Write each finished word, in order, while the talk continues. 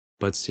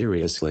But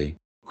seriously,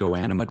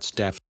 GoAnimate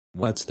staff,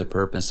 what's the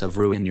purpose of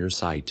ruining your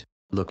site?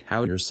 Look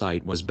how your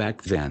site was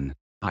back then.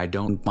 I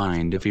don't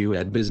mind if you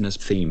add business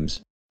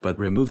themes, but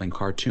removing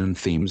cartoon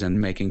themes and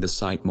making the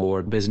site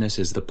more business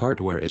is the part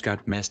where it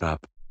got messed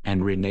up,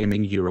 and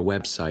renaming your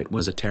website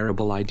was a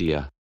terrible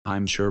idea.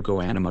 I'm sure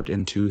GoAnimate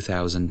in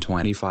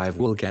 2025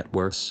 will get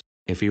worse.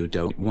 If you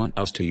don't want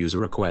us to use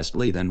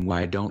Requestly, then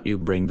why don't you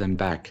bring them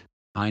back?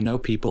 I know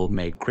people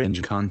make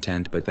cringe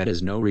content, but that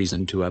is no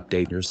reason to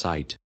update your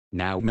site.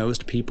 Now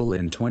most people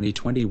in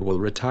 2020 will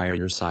retire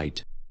your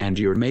site, and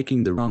you're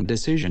making the wrong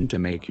decision to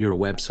make your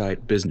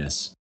website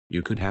business.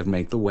 You could have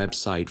made the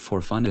website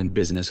for fun and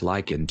business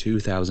like in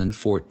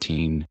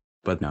 2014,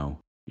 but no,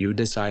 you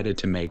decided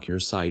to make your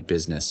site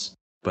business.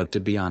 But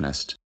to be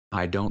honest,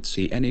 I don't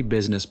see any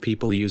business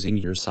people using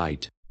your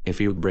site.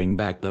 If you bring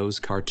back those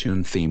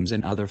cartoon themes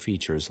and other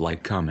features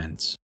like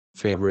comments,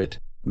 favorite,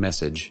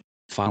 message,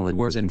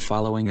 followers and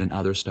following and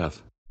other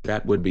stuff,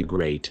 that would be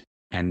great.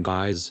 And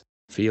guys,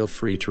 feel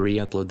free to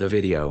re-upload the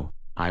video.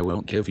 I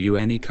won't give you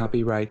any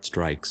copyright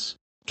strikes.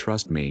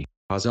 Trust me.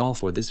 That's all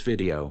for this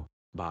video.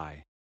 Bye.